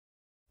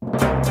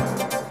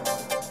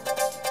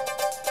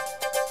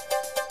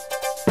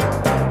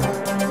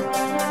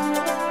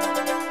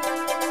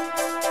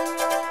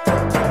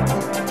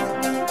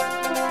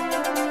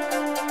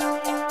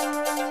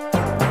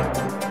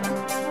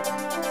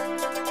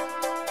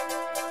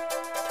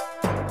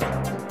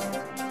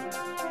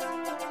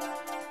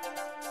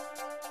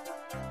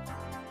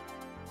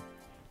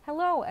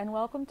Hello and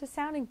welcome to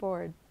Sounding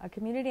Board, a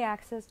community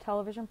access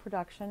television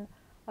production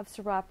of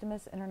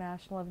Seroptimus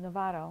International of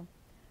Novato.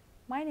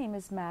 My name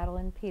is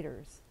Madeline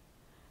Peters.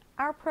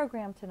 Our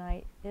program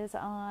tonight is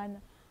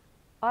on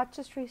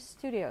Autistry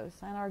Studios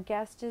and our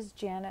guest is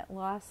Janet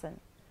Lawson.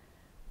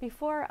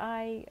 Before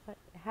I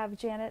have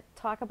Janet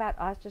talk about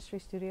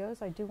Autistry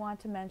Studios, I do want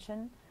to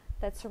mention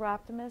that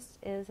Seroptimus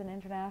is an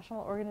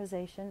international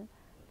organization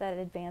that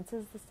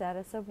advances the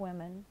status of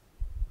women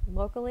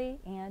locally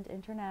and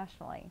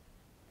internationally.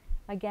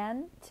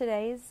 Again,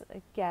 today's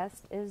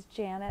guest is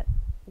Janet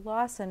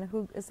Lawson,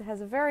 who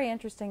has a very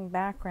interesting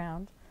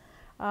background.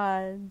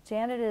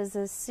 Janet is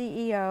a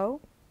CEO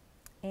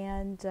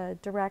and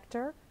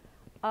director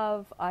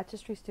of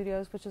Autistry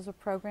Studios, which is a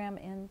program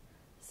in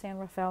San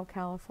Rafael,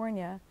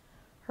 California.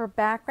 Her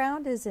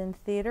background is in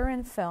theater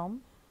and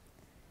film,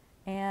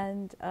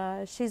 and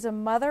she's a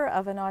mother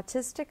of an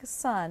autistic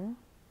son,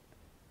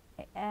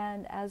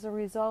 and as a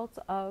result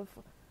of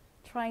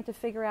trying to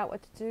figure out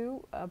what to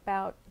do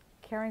about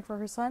caring for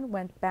her son,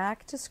 went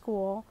back to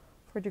school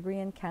for a degree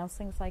in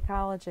counseling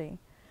psychology.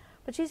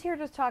 But she's here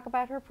to talk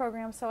about her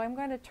program, so I'm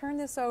going to turn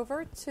this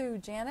over to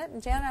Janet.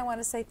 And Janet, I want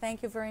to say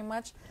thank you very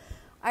much.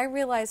 I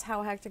realize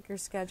how hectic your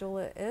schedule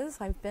is.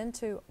 I've been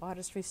to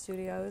Autistry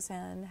Studios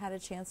and had a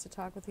chance to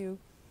talk with you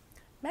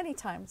many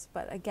times,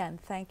 but again,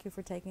 thank you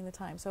for taking the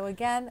time. So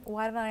again,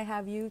 why don't I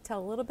have you tell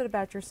a little bit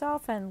about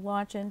yourself and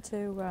launch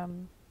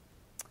into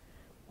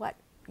what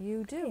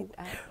you do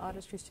at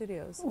Autistry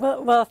Studios.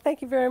 Well,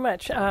 thank you very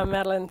much,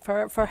 Madeline,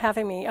 for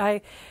having me.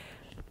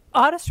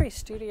 Autistry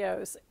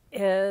Studios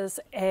is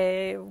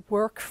a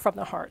work from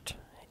the heart.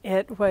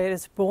 It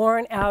was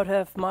born out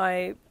of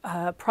my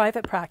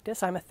private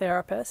practice. I'm a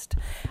therapist,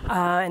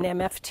 an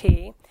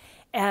MFT,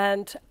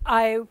 and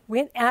I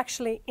went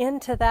actually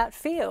into that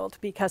field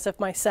because of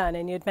my son.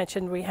 And you'd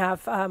mentioned we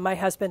have, my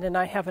husband and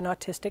I have an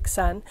autistic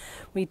son.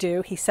 We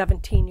do. He's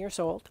 17 years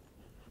old.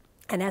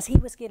 And as he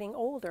was getting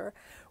older,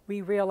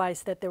 we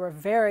realized that there were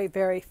very,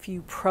 very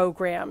few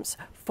programs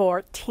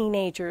for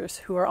teenagers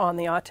who are on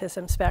the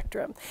autism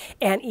spectrum,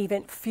 and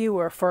even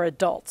fewer for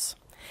adults.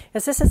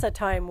 As this is a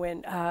time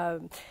when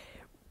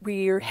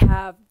we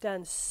have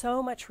done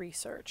so much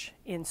research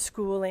in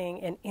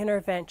schooling and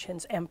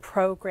interventions and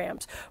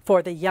programs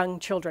for the young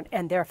children,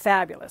 and they're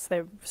fabulous.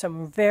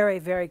 Some very,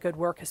 very good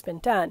work has been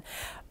done.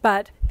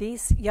 But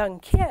these young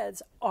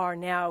kids are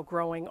now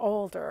growing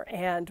older,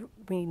 and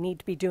we need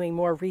to be doing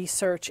more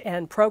research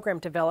and program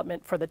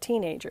development for the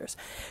teenagers.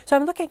 So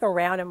I'm looking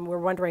around and we're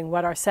wondering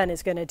what our son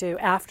is going to do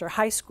after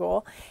high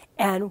school,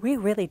 and we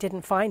really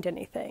didn't find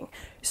anything.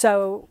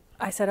 So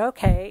I said,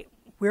 okay,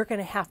 we're going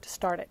to have to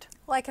start it.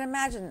 Well, I can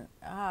imagine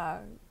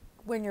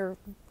when you're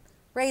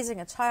raising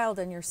a child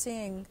and you're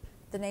seeing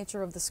the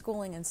nature of the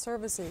schooling and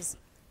services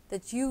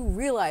that you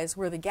realize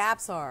where the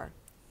gaps are,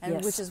 and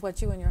Yes. which is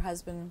what you and your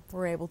husband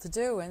were able to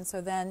do. And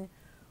so then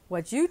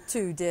what you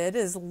two did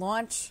is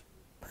launch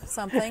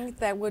something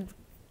that would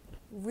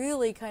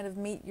really kind of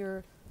meet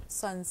your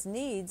son's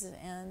needs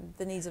and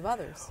the needs of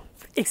others.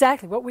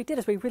 Exactly. What we did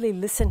is we really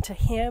listened to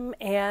him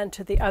and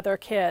to the other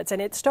kids. And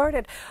it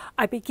started,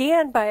 I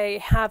began by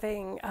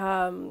having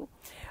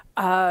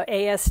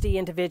ASD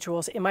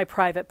individuals in my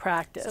private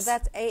practice. So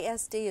that's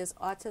ASD is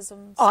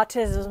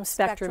autism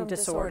spectrum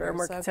disorder, and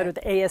we're considered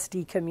the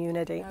ASD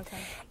community. Okay.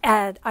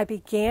 And I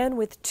began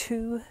with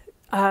two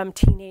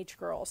teenage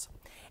girls,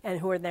 and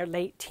who are in their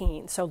late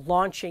teens, so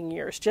launching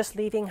years, just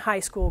leaving high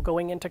school,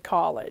 going into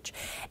college.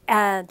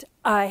 And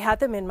I had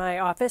them in my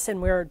office,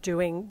 and we were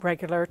doing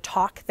regular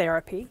talk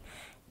therapy.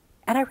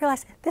 And I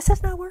realized, this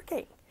is not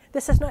working.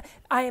 This is not,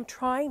 I am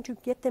trying to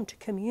get them to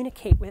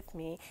communicate with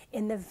me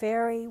in the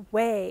very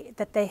way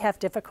that they have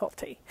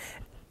difficulty.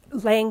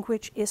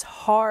 Language is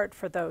hard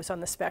for those on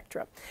the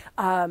spectrum.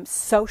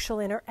 Social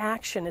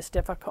interaction is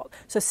difficult.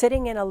 So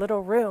sitting in a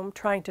little room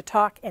trying to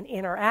talk and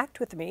interact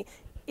with me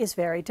is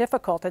very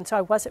difficult, and so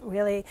I wasn't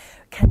really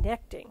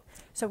connecting.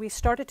 So we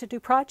started to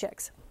do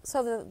projects.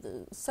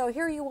 So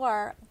here you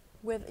are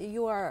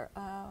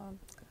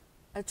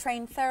a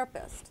trained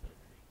therapist,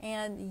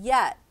 and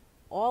yet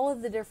all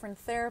of the different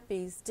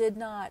therapies did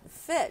not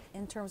fit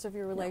in terms of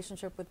your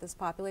relationship with this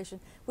population,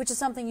 which is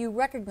something you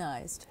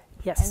recognized.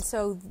 Yes. And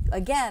so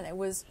again, it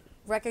was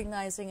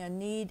recognizing a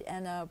need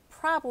and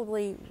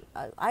probably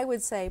I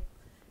would say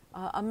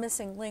a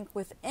missing link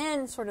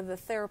within sort of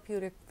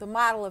the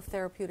model of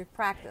therapeutic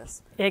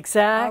practice.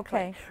 Exactly.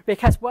 Okay.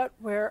 Because what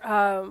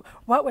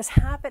was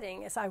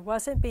happening is I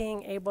wasn't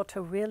being able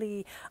to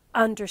really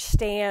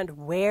understand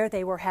where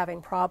they were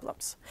having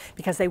problems,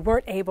 because they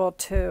weren't able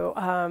to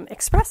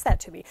express that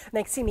to me. And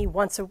they'd see me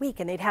once a week,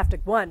 and they'd have to,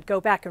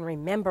 go back and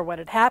remember what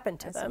had happened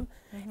to them.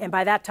 And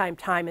by that time,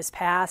 time has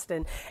passed,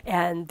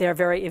 and they're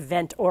very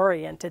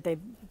event-oriented. They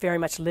very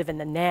much live in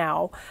the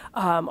now,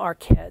 our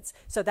kids.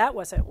 So that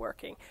wasn't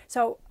working.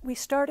 So we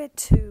started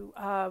to,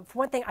 for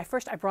one thing, I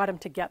brought them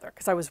together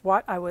because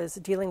I was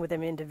dealing with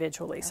them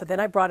individually. So then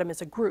I brought them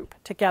as a group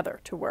together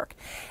to work.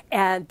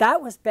 And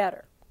that was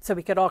better. So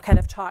we could all kind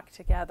of talk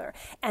together.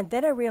 And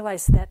then I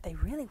realized that they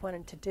really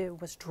wanted to do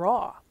was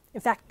draw.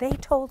 In fact, they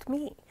told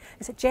me,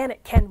 they said,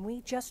 Janet, can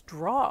we just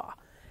draw?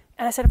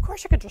 And I said, of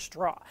course you could just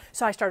draw.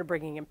 So I started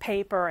bringing in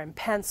paper and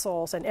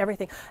pencils and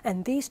everything.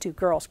 And these two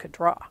girls could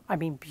draw. I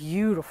mean,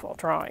 beautiful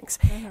drawings.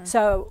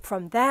 So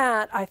from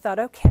that, I thought,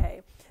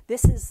 okay,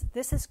 this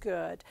is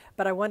good,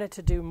 but I wanted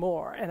to do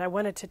more. And I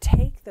wanted to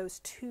take those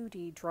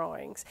 2D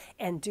drawings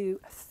and do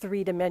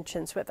 3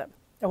 dimensions with them.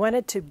 I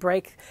wanted to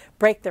break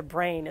their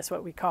brain, is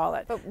what we call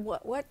it. But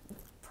what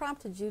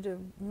prompted you to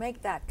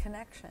make that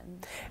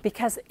connection?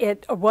 Because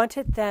it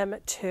wanted them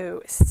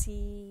to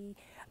see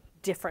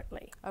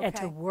differently and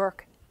to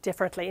work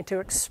differently and to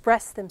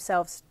express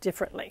themselves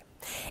differently.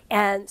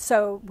 And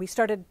so we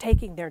started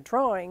taking their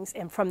drawings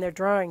and from their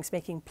drawings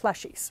making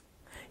plushies,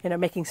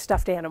 making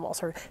stuffed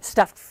animals or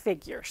stuffed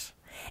figures.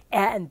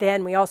 And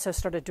then we also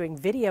started doing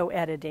video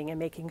editing and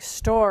making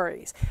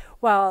stories.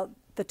 Well,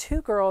 the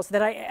 2 girls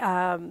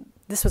that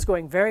this was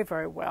going very,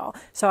 very well,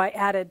 so I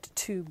added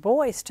 2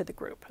 boys to the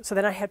group. So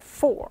then I had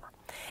 4.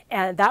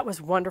 And that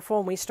was wonderful,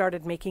 and we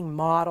started making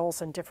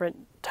models and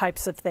different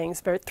types of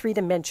things, very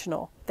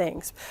 3-dimensional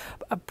things,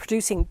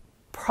 producing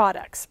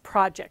projects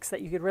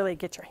that you could really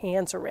get your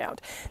hands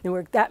around.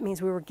 And that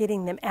means we were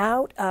getting them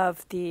out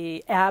of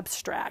the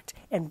abstract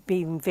and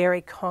being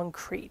very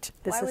concrete.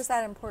 Why was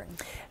that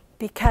important?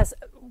 Because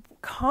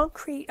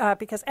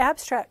because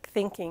abstract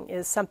thinking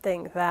is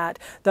something that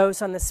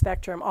those on the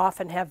spectrum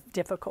often have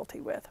difficulty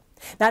with.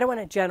 Now, I don't want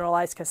to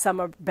generalize because some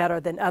are better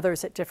than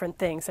others at different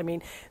things. I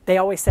mean, they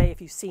always say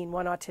if you've seen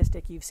one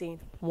autistic, you've seen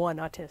one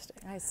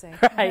autistic. I see.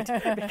 Right?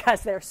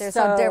 Because they're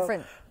so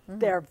different.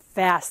 They're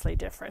vastly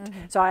different.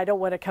 So I don't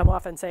want to come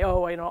off and say,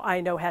 oh,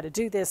 I know how to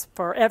do this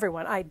for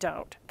everyone. I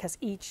don't, because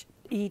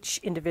each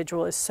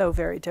individual is so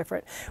very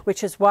different,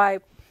 which is why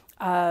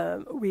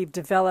we've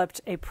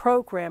developed a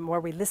program where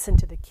we listen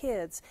to the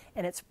kids,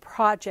 and it's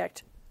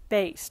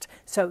project-based.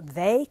 So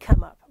they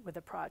come up with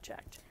a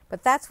project.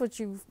 But that's what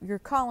you're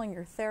calling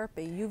your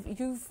therapy.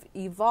 You've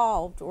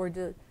evolved or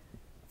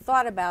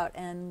thought about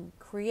and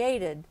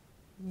created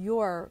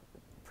your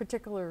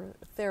particular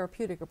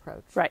therapeutic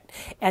approach. Right,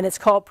 and it's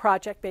called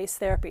project-based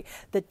therapy.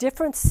 The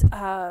difference,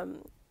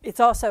 it's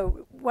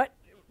also what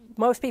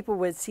most people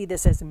would see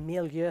this as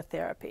milieu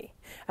therapy.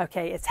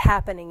 Okay, it's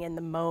happening in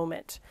the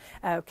moment.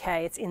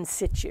 Okay, it's in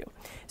situ.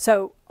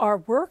 So our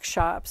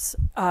workshops,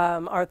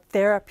 our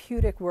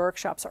therapeutic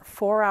workshops, are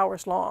 4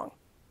 hours long.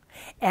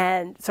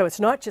 And so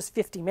it's not just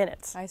 50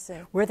 minutes. I see.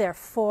 We're there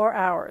 4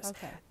 hours.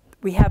 Okay.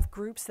 We have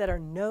groups that are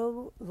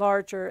no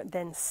larger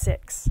than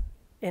 6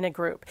 in a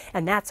group,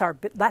 and that's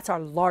our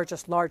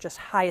largest,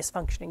 highest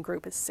functioning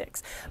group is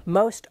 6.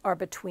 Most are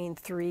between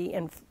 3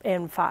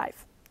 and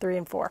 5, 3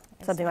 and 4,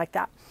 something like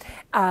that.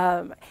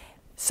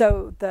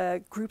 So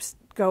the groups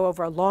go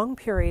over a long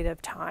period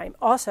of time.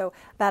 Also,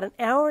 about an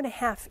hour and a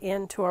half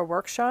into our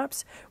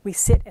workshops, we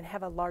sit and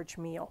have a large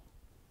meal.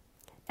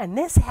 And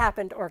this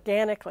happened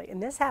organically,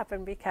 and this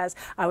happened because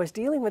I was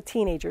dealing with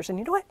teenagers, and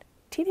you know what?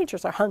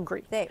 Teenagers are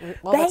hungry.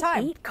 All the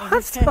time. They eat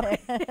constantly.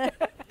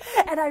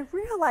 And I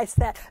realized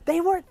that they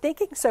weren't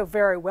thinking so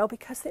very well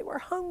because they were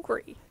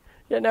hungry.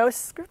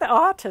 Screw the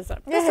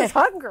autism. This is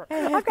hunger.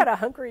 I've got a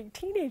hungry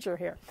teenager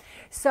here.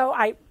 So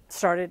I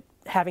started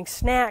having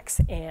snacks,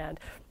 and,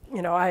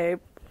 I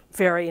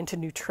very into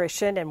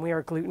nutrition, and we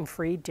are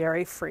gluten-free,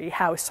 dairy-free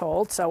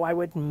household, so I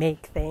would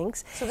make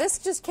things. So this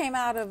just came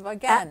out of,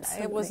 again,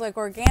 Absolutely. It was like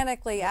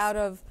organically out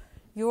of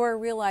your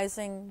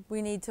realizing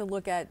we need to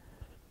look at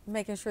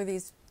making sure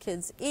these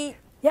kids eat.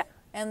 Yeah.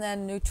 And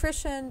then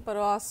nutrition, but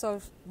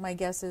also, my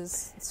guess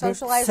is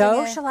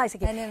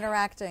socializing and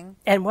interacting.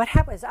 And what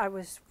happened is I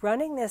was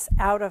running this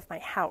out of my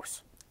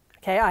house.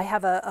 Okay, I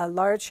have a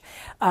large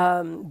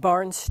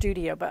barn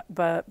studio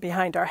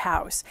behind our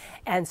house.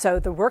 And so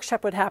the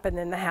workshop would happen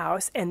in the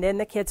house, and then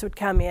the kids would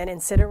come in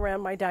and sit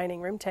around my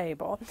dining room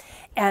table,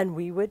 and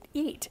we would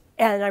eat.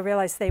 And I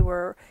realized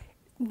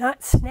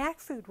snack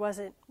food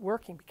wasn't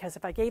working, because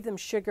if I gave them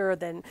sugar,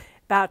 then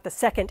about the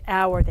second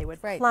hour they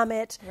would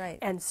plummet. Right.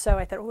 And so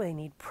I thought, they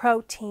need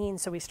protein.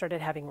 So we started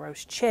having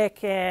roast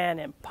chicken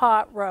and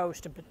pot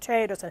roast and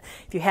potatoes. And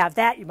if you have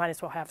that, you might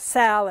as well have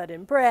salad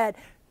and bread.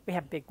 We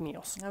have big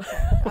meals.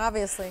 Okay,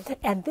 obviously.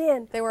 And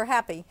then they were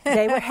happy.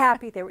 They were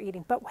happy. They were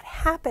eating. But what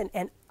happened,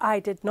 and I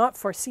did not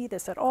foresee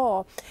this at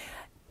all,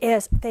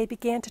 is they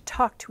began to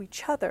talk to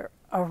each other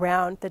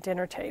around the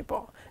dinner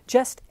table,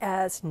 just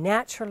as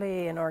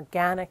naturally and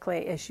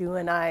organically as you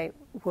and I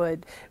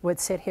would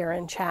sit here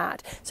and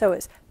chat. So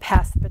it's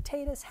pass the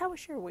potatoes. How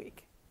was your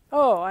week?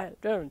 Oh, I had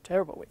a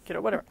terrible week.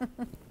 Whatever.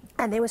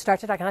 And they would start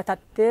to talk, and I thought,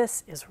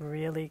 this is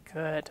really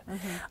good.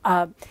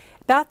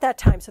 About that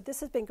time, so this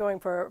has been going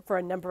for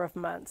a number of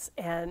months,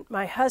 and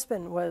my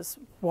husband was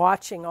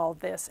watching all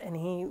this, and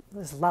he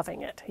was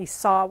loving it. He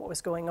saw what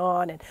was going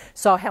on and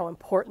saw how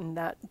important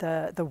that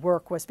the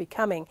work was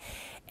becoming.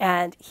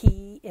 And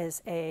he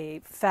is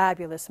a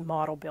fabulous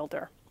model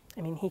builder.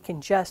 I mean, he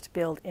can just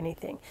build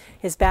anything.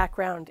 His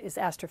background is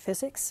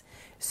astrophysics,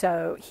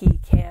 so he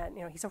can,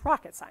 he's a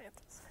rocket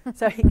scientist.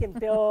 So he can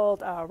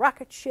build a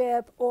rocket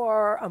ship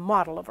or a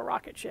model of a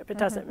rocket ship. It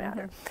doesn't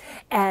matter.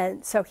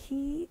 And so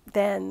he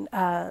then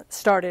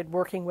started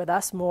working with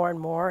us more and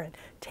more and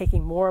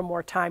taking more and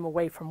more time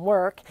away from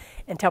work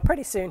until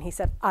pretty soon he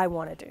said, I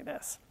want to do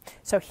this.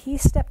 So he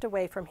stepped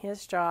away from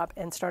his job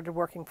and started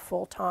working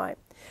full time.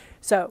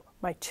 So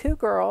my 2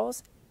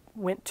 girls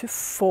went to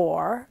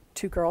 4,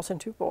 2 girls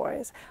and 2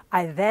 boys.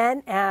 I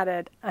then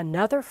added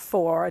another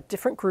 4, a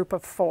different group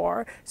of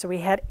 4, so we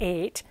had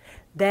 8.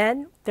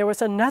 Then there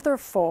was another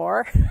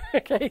 4,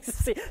 okay,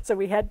 so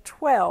we had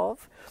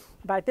 12.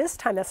 By this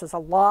time, this is a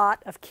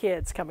lot of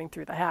kids coming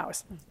through the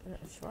house.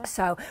 Sure.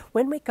 So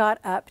when we got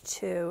up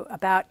to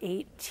about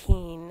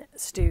 18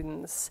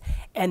 students,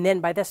 and then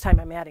by this time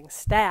I'm adding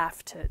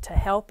staff to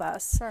help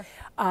us,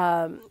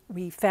 Sure.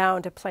 We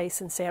found a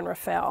place in San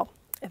Rafael.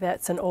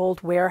 That's an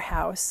old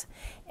warehouse,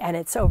 and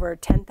it's over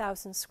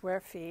 10,000 square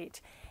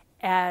feet,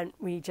 and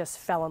we just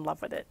fell in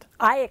love with it.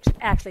 I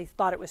actually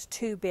thought it was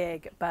too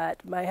big, but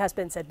my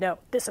husband said, no,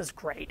 this is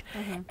great.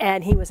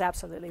 And he was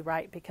absolutely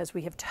right, because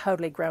we have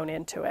totally grown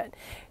into it.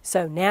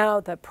 So now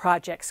the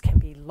projects can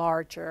be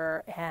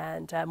larger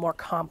and more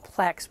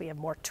complex. We have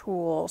more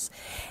tools.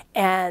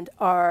 And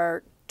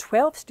our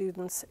 12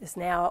 students is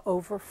now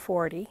over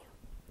 40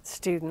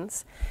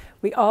 students.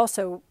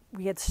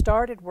 We had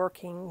started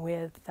working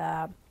with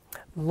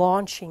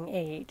launching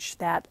age,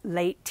 that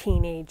late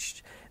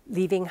teenage,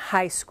 leaving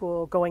high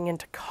school, going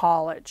into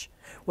college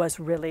was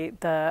really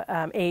the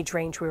age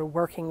range we were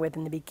working with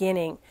in the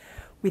beginning.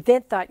 We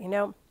then thought,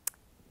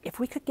 if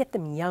we could get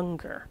them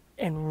younger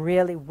and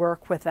really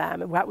work with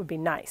them, that would be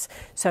nice.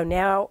 So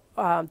now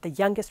the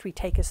youngest we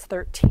take is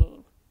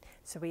 13.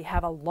 So we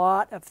have a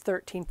lot of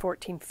 13,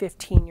 14,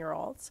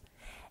 15-year-olds.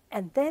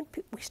 And then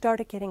we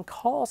started getting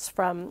calls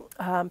from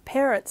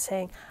parents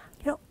saying,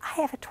 I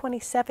have a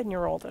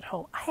 27-year-old at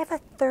home. I have a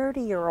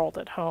 30-year-old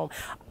at home.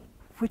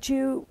 Could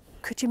you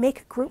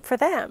make a group for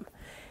them?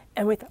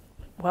 And we thought,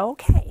 well,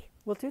 okay,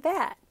 we'll do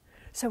that.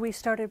 So we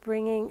started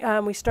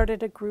we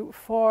started a group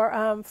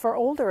for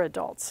older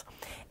adults.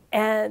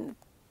 And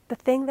the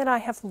thing that I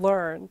have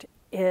learned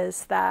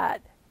is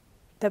that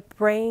the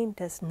brain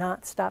does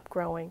not stop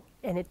growing,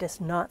 and it does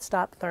not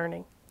stop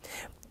learning.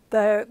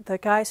 The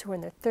guys who are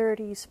in their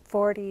 30s,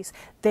 40s,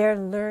 they're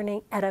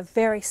learning at a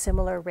very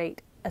similar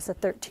rate as the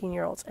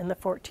 13-year-olds and the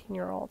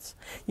 14-year-olds.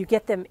 You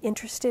get them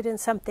interested in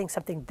something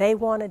they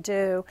want to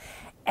do,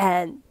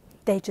 and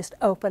they just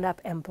open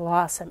up and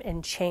blossom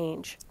and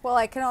change. Well,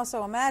 I can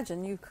also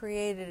imagine you've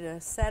created a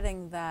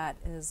setting that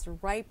is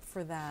ripe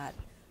for that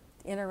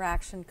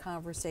interaction,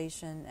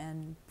 conversation,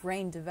 and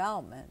brain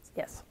development.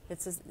 Yes.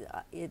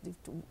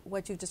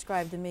 What you've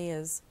described to me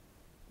is,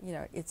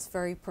 it's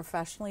very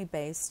professionally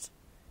based.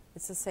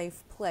 It's a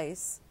safe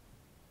place.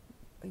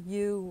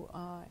 You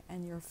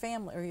and your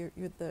family, or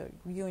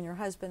you and your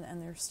husband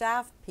and their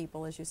staff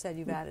people, as you said,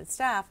 you've added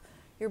staff.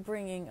 You're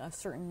bringing a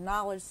certain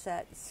knowledge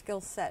set,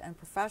 skill set, and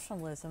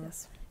professionalism.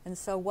 Yes. And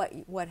so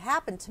what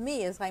happened to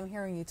me as I'm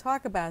hearing you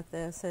talk about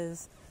this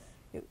is,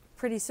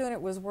 pretty soon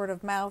it was word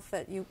of mouth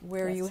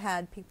where Yes. you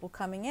had people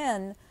coming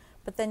in,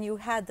 but then you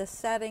had the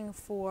setting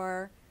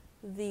for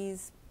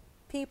these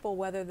people,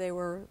 whether they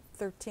were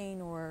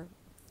 13 or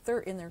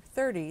in their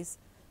 30s,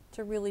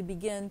 to really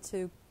begin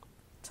to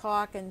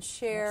talk and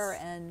share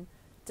Yes. and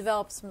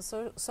develop some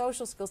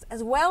social skills,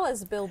 as well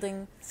as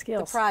building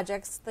the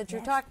projects that you're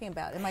Yes. talking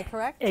about. Am I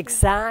correct?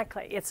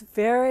 Exactly. It's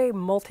very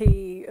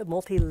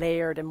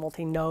multi-layered and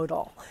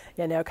multinodal,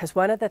 because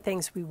one of the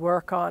things we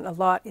work on a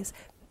lot is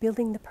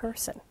building the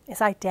person,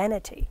 is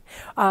identity.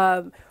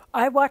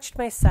 I watched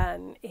my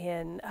son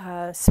in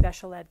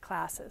special ed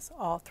classes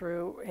all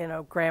through,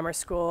 grammar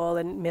school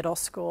and middle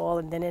school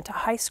and then into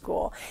high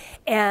school.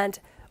 And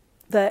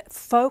the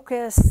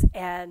focus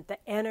and the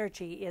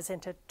energy is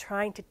into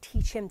trying to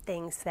teach him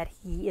things that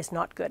he is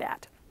not good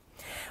at.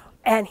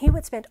 And he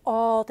would spend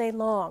all day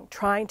long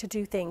trying to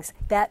do things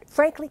that,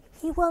 frankly,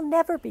 he will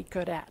never be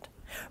good at.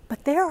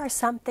 But there are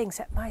some things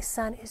that my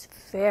son is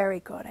very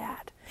good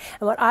at.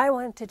 And what I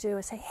wanted to do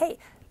is say, hey,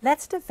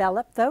 let's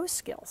develop those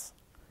skills.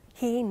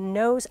 He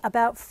knows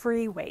about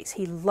freeways.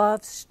 He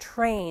loves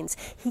trains.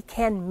 He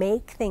can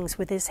make things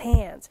with his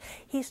hands.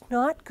 He's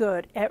not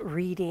good at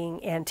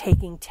reading and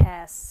taking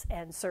tests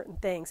and certain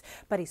things,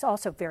 but he's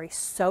also very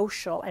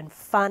social and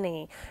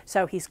funny.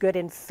 So he's good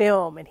in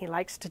film, and he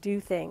likes to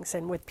do things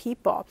and with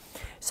people.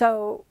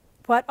 So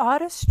what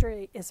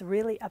Autistry is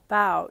really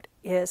about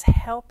is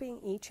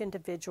helping each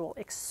individual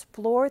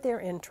explore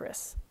their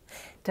interests,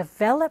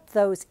 develop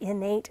those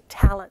innate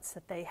talents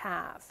that they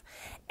have,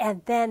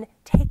 and then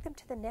take them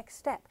to the next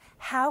step.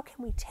 How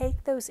can we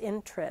take those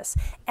interests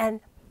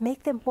and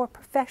make them more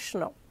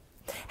professional?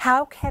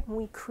 How can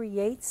we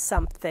create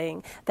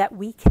something that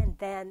we can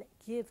then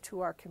give to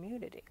our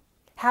community?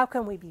 How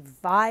can we be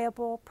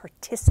viable,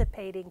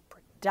 participating,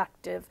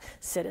 productive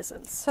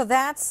citizens? So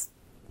that's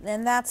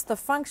the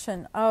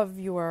function of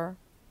your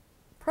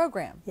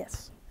program.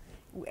 Yes.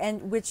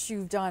 And which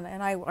you've done,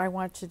 and I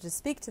want you to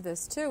speak to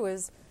this too,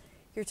 is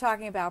you're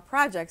talking about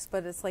projects,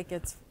 but it's like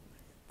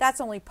that's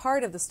only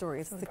part of the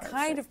story. It's the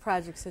kind of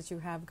projects that you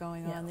have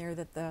going on there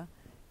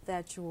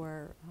that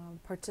your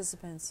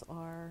participants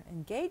are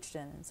engaged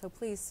in. And so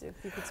please, if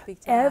you could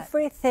speak to that.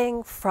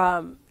 Everything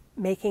from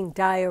making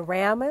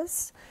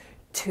dioramas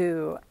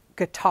to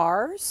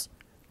guitars.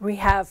 We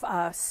have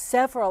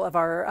several of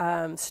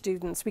our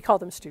students, we call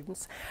them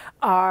students,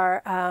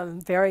 are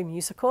very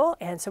musical,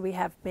 and so we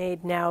have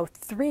made now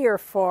 3 or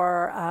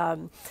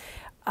 4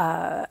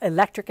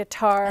 electric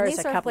guitars. And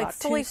these are like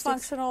fully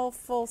functional,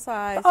 full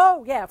size.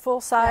 Oh yeah,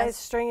 full size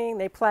stringing.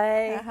 They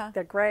play.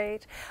 They're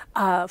great.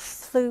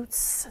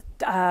 Flutes,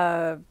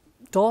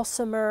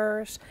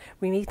 dulcimers.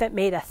 We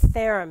made a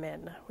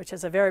theremin, which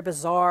is a very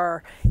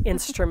bizarre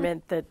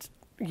instrument that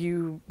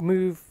you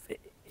move. It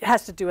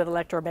has to do with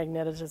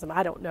electromagnetism.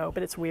 I don't know,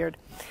 but it's weird,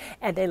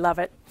 and they love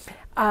it.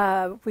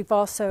 We've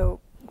also,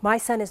 my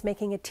son is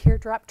making a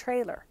teardrop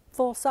trailer,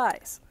 full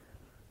size.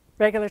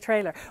 Regular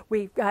trailer.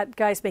 We've got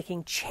guys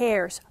making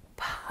chairs,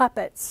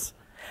 puppets,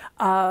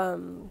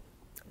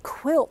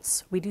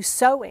 quilts. We do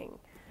sewing.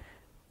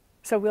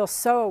 So we'll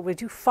sew, we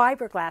do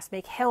fiberglass,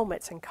 make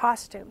helmets and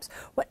costumes.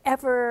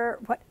 Whatever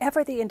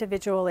the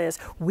individual is,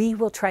 we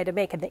will try to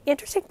make. And the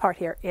interesting part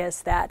here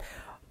is that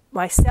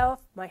myself,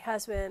 my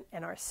husband,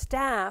 and our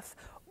staff,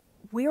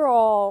 we're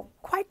all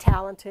quite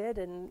talented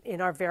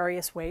in our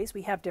various ways.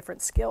 We have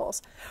different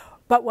skills.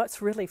 But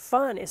what's really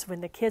fun is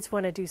when the kids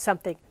want to do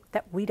something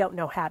that we don't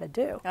know how to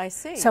do. I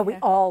see. So we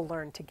all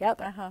learn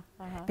together.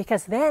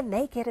 Because then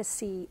they get to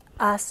see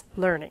us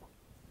learning.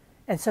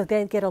 And so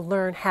they get to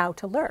learn how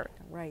to learn.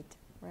 Right,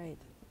 right.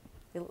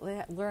 They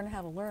learn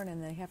how to learn,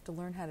 and they have to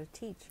learn how to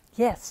teach.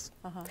 Yes.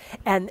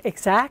 And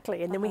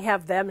exactly. And then we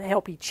have them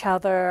help each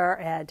other,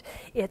 and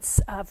it's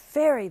a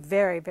very,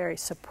 very, very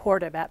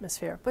supportive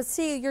atmosphere. But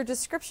see, your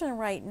description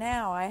right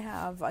now, I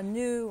have a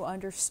new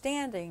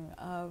understanding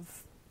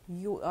of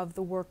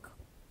the work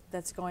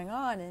that's going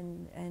on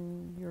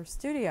in your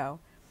studio,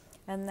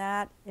 and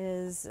that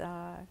is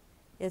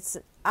it's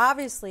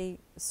obviously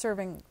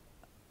serving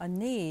a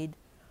need,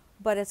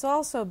 but it's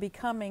also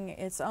becoming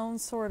its own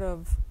sort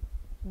of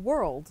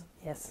world.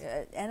 Yes.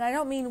 And I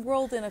don't mean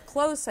world in a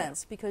closed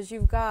sense, because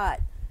you've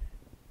got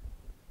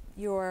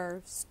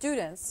your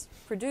students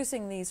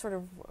producing these sort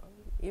of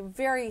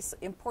very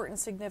important,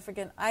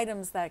 significant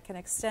items that can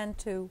extend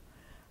to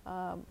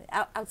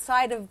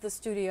outside of the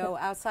studio,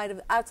 outside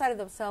of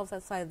themselves,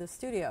 outside of the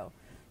studio.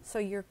 So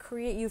you've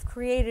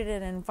created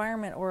an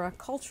environment or a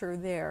culture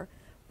there,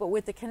 but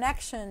with the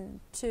connection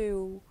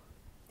to,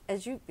 I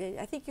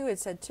think you had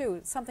said too,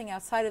 something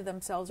outside of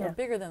themselves or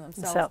bigger than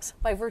themselves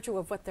by virtue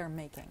of what they're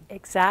making.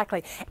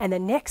 Exactly. And the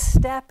next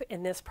step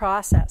in this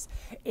process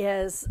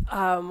is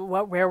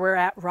where we're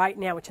at right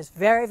now, which is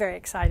very, very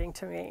exciting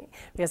to me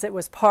because it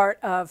was part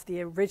of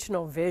the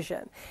original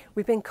vision.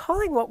 We've been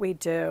calling what we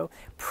do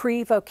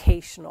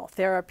pre-vocational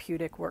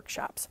therapeutic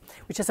workshops,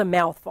 which is a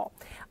mouthful.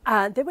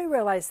 Then we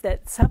realized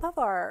that some of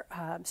our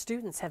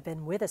students have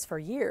been with us for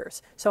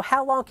years. So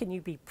how long can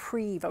you be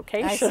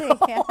pre-vocational?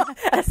 I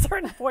see, At a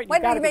certain point,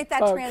 when do you make that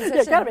transition?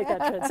 You've got to make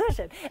that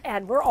transition.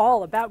 And we're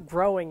all about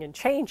growing and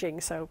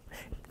changing. So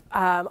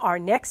our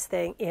next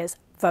thing is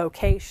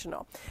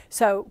vocational.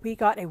 So we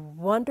got a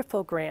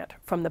wonderful grant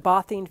from the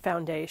Bothine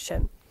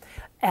Foundation.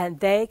 And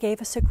they gave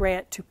us a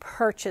grant to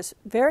purchase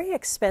very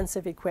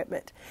expensive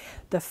equipment.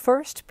 The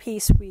first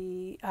piece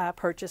we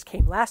purchased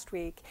came last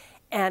week,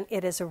 and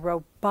it is a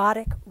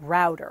robotic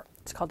router.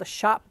 It's called a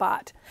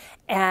ShopBot,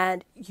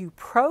 and you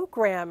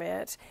program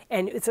it,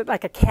 and it's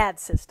like a CAD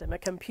system, a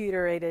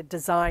computer-aided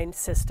design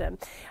system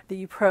that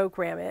you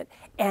program it,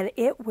 and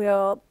it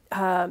will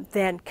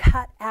then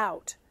cut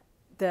out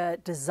the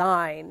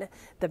design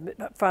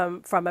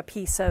from a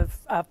piece of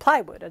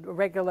plywood, a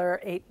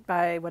regular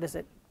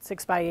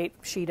 6 by 8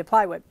 sheet of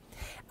plywood,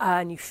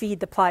 and you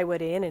feed the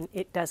plywood in, and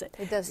it does it.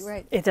 It does,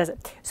 right. It does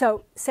it.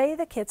 So say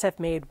the kids have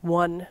made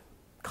one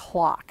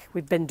clock.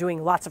 We've been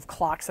doing lots of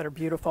clocks that are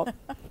beautiful.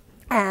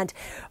 And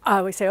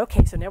we say,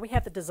 okay, so now we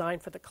have the design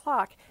for the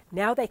clock.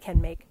 Now they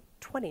can make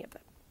 20 of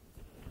them.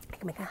 They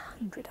can make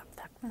 100 of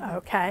them,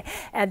 okay?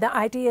 And the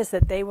idea is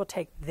that they will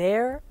take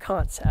their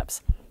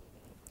concepts,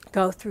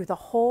 go through the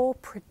whole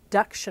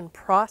production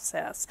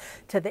process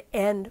to the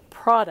end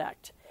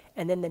product.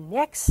 And then the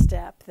next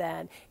step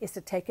then is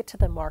to take it to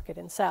the market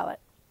and sell it.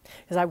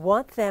 Because I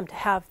want them to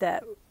have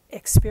that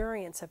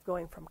experience of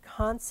going from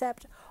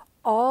concept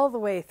all the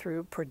way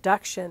through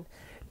production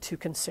to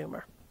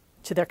consumer,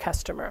 to their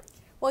customer.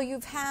 Well,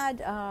 you've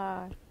had,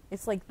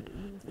 it's like,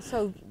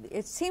 so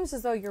it seems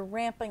as though you're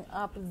ramping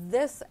up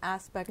this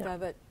aspect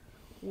of it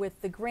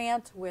with the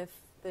grant, with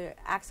the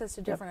access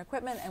to different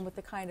equipment, and with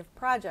the kind of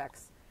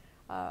projects.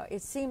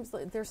 it seems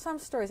like there's some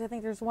stories. I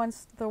think there's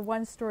the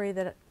one story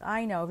that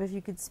I know of. If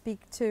you could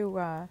speak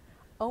to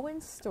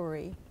Owen's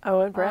story.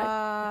 Owen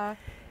Bragg.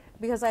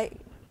 Because I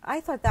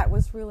thought that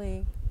was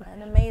really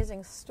an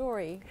amazing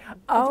story.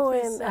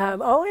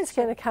 Owen's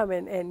going to come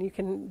in and you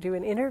can do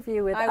an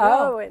interview with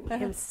Owen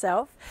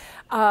himself.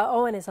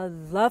 Owen is a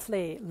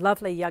lovely,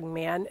 lovely young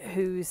man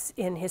who's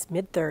in his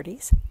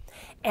mid-30s.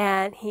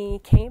 And he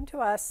came to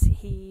us.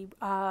 He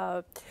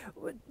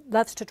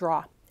loves to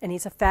draw. And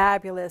he's a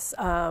fabulous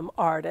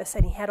artist,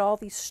 and he had all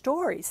these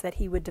stories that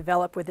he would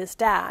develop with his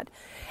dad.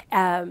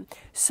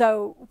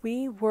 So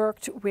we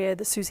worked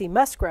with Susie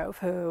Musgrove,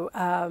 who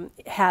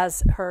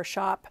has her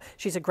shop.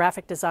 She's a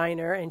graphic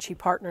designer, and she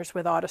partners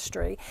with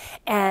Autistry.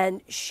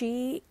 And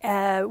she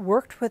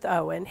worked with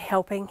Owen,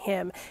 helping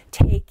him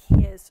take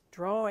his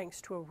drawings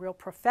to a real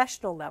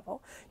professional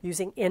level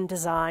using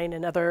InDesign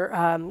and other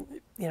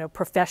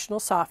professional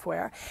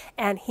software.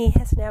 And he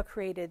has now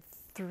created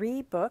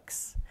 3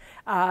 books.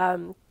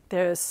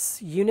 There's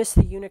Eunice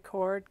the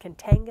Unicorn,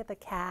 Kantanga the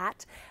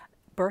Cat,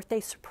 Birthday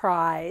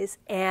Surprise,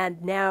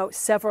 and now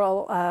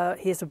several,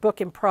 he has a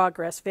book in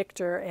progress,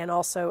 Victor, and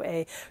also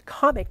a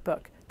comic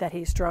book that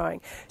he's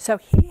drawing. So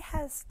he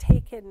has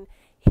taken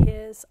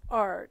his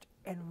art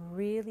and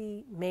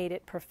really made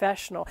it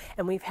professional.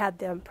 And we've had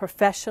them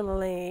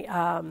professionally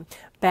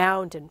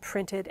bound and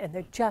printed, and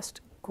they're just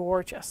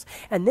gorgeous.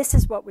 And this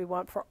is what we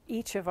want for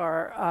each of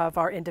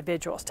our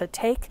individuals, to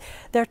take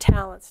their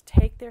talents,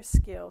 take their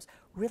skills,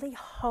 really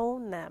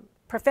hone them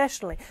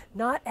professionally,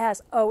 not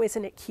as, oh,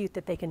 isn't it cute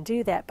that they can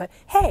do that, but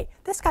hey,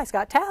 this guy's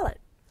got talent.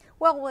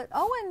 Well,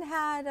 Owen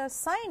had a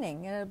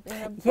signing in a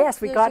book.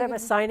 Yes, we got him a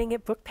signing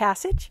at Book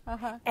Passage,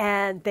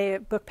 and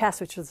Book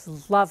Passage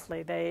was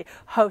lovely. They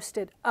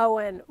hosted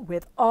Owen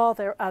with all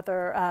their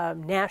other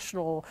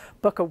National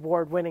Book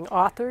Award-winning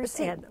authors,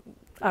 and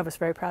I was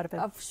very proud of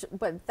him.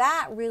 But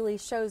that really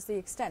shows the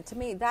extent. To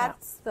me,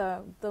 that's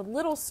the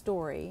little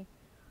story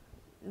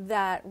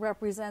that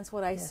represents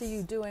what I see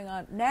you doing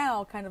on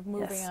now, kind of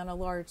moving on a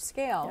large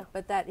scale. Yeah.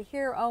 But that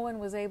here Owen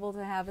was able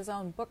to have his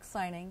own book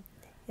signing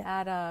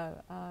at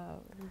a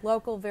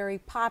local, very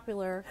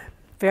popular,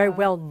 very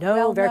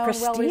well-known, very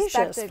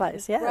prestigious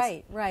place.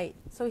 Yes. Right.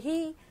 So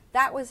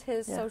that was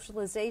his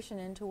socialization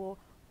into a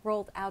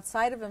world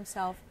outside of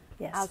himself,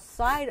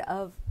 outside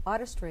of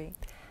Autistry,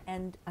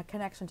 and a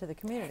connection to the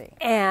community.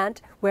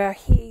 And where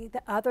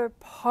the other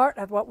part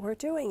of what we're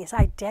doing is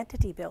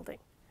identity building.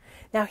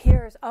 Now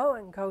here's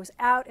Owen goes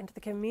out into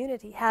the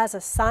community, has a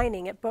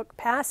signing at Book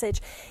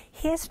Passage.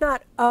 He's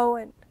not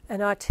Owen, an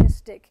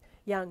autistic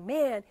young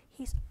man.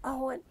 He's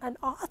Owen, an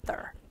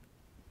author.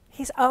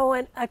 He's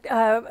Owen,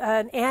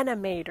 an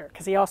animator,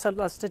 because he also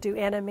loves to do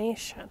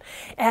animation.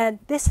 And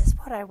this is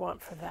what I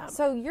want for them.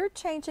 So you're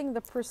changing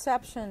the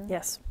perception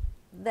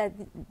that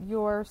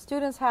your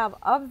students have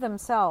of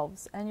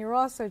themselves, and you're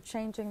also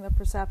changing the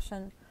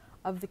perception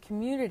of the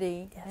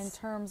community in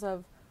terms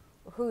of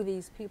who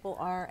these people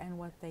are and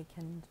what they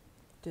can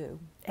do.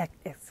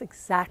 It's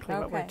exactly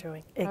what we're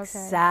doing.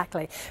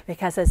 Exactly.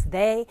 Because as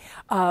they,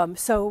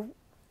 so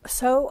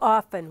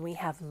often we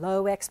have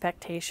low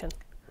expectation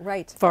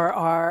for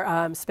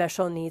our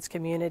special needs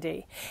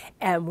community.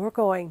 And we're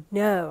going,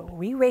 no,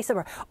 we raise the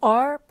bar.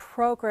 Our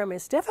program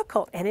is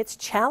difficult and it's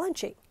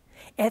challenging.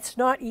 It's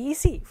not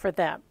easy for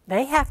them.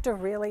 They have to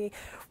really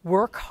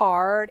work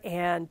hard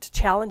and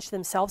challenge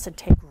themselves and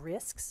take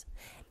risks.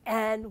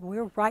 And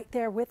we're right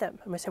there with them.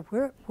 And we said,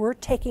 we're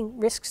taking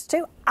risks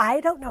too. I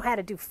don't know how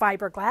to do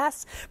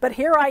fiberglass, but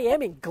here I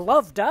am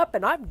gloved up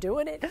and I'm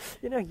doing it.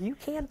 You know, you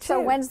can too. So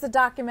when's the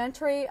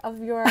documentary of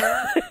your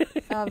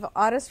of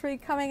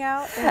Autistry coming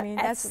out? I mean,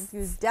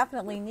 you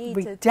definitely need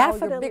to tell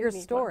your bigger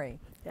story.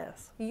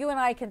 Yes. You and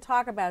I can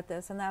talk about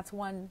this, and that's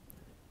one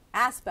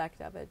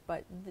aspect of it.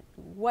 But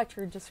what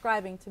you're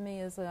describing to me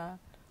is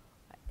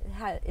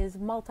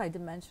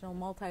multidimensional,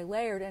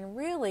 multi-layered, and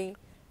really,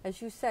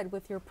 as you said,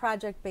 with your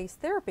project-based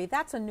therapy,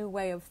 that's a new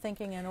way of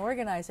thinking and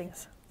organizing.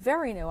 Yes.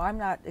 Very new. I'm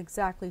not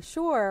exactly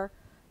sure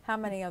how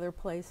many other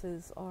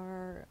places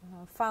are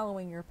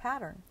following your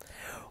pattern.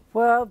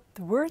 Well,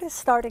 the word is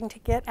starting to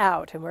get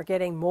out, and we're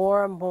getting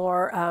more and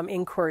more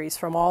inquiries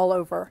from all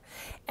over.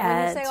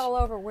 When you say all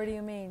over, where do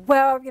you mean?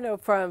 Well, you know,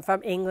 from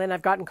England.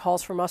 I've gotten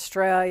calls from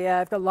Australia.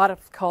 I've got a lot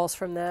of calls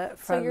from around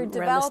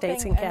the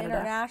States and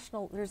Canada.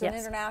 There's an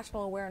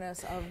international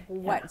awareness of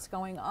what's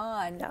going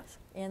on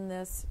in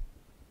this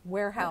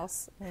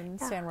warehouse in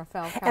San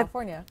Rafael,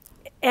 California.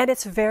 And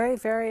it's very,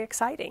 very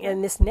exciting.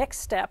 And this next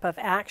step of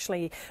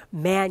actually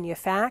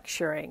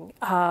manufacturing,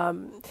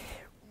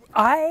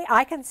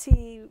 I can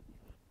see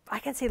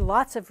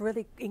lots of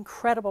really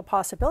incredible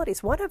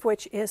possibilities. One of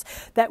which is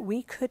that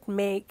we could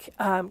make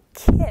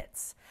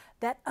kits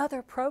that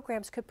other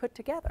programs could put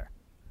together.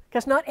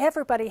 Because not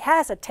everybody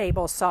has a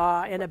table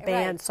saw and a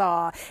band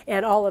saw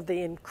and all of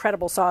the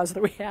incredible saws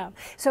that we have.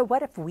 So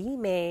what if we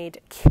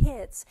made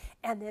kits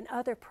and then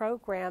other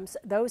programs,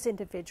 those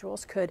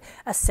individuals could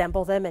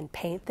assemble them and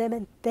paint them,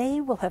 and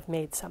they will have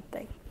made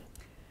something.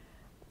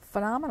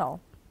 Phenomenal.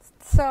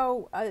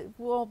 So,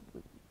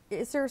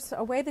 is there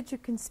a way that you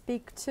can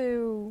speak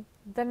to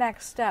the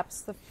next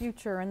steps, the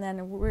future, and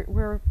then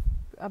we're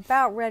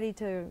about ready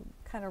to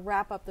kind of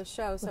wrap up the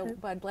show. So,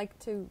 but I'd like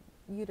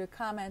you to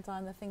comment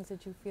on the things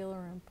that you feel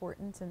are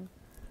important and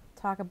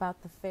talk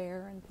about the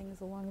fair and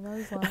things along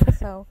those lines.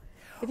 So,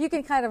 if you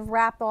can kind of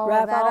wrap all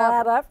of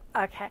that up.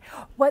 Okay.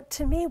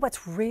 To me,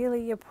 what's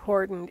really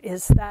important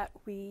is that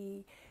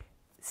we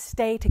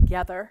stay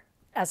together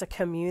as a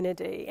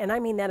community, and I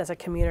mean that as a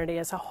community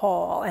as a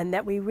whole, and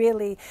that we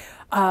really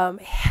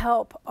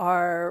help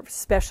our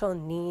special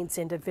needs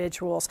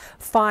individuals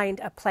find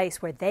a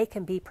place where they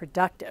can be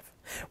productive,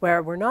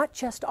 where we're not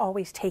just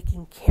always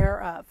taking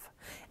care of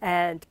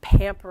and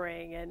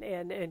pampering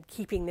and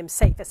keeping them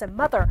safe. As a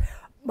mother,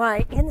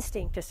 my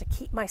instinct is to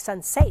keep my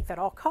son safe at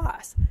all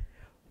costs.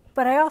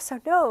 But I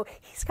also know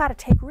he's got to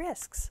take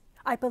risks.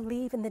 I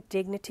believe in the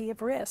dignity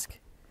of risk.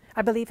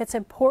 I believe it's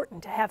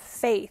important to have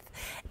faith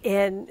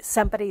in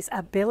somebody's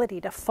ability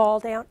to fall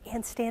down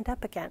and stand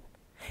up again.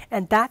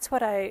 And that's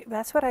what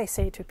I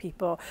say to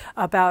people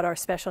about our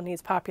special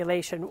needs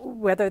population,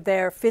 whether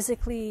they're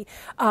physically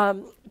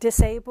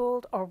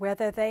disabled or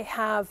whether they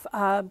have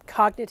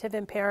cognitive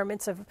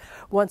impairments of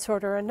one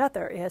sort or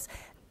another, is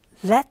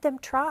let them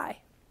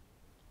try.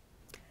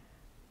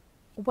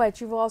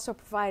 But you've also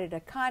provided a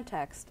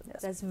context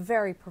Yes. that's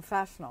very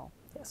professional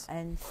Yes.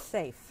 and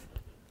safe.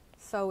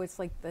 So it's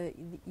like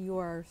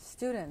your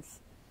students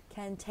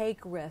can take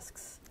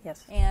risks,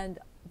 Yes. and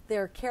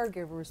their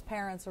caregivers,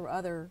 parents or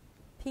other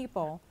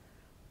people,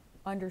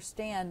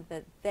 understand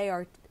that they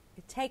are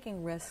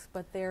taking risks,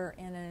 but they're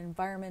in an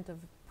environment of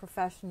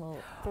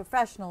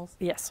professionals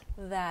Yes.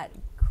 that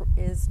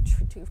is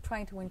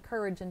trying to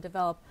encourage and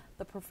develop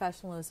the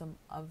professionalism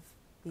of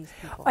these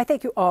people. I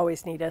think you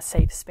always need a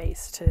safe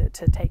space to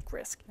take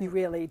risk. You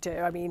really do.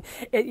 I mean,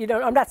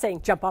 I'm not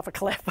saying jump off a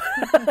cliff,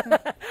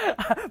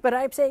 but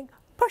I'm saying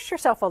push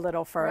yourself a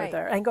little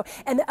further and go.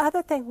 And the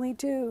other thing we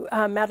do,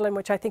 Madeline,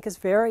 which I think is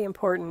very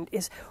important,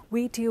 is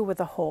we deal with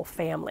the whole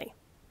family.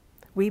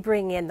 We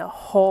bring in the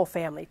whole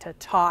family to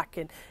talk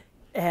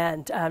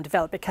and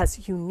develop,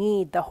 because you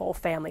need the whole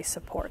family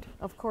support.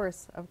 Of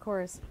course, of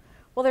course.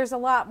 Well, there's a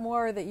lot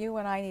more that you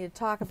and I need to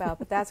talk about,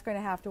 but that's going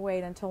to have to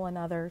wait until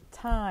another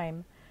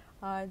time.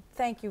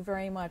 Thank you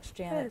very much,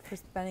 Janet, for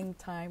spending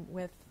time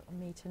with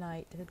me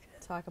tonight to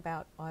talk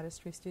about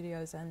Autistry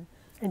Studios. And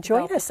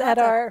join us at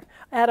our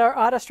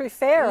Autistry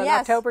Fair on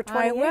October 28th.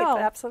 I will.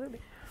 Absolutely.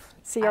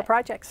 See our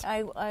projects.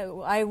 I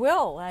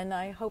will, and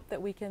I hope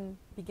that we can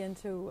begin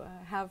to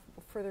have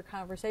further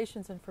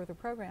conversations and further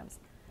programs.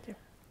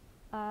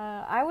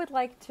 I would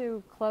like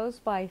to close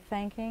by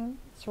thanking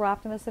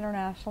Seroptimus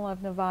International of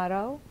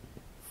Novato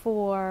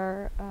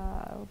for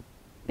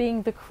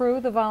being the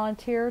crew, the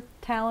volunteer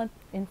talent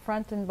in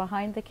front and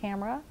behind the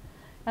camera,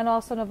 and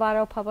also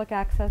Novato Public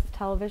Access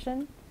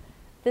Television.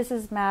 This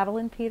is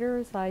Madeline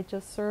Peters. I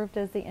just served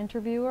as the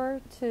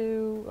interviewer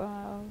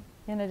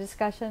in a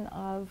discussion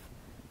of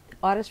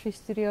Autistry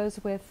Studios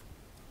with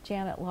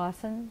Janet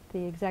Lawson,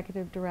 the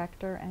Executive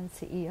Director and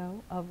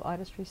CEO of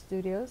Autistry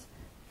Studios.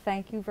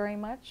 Thank you very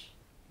much,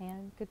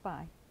 and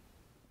goodbye.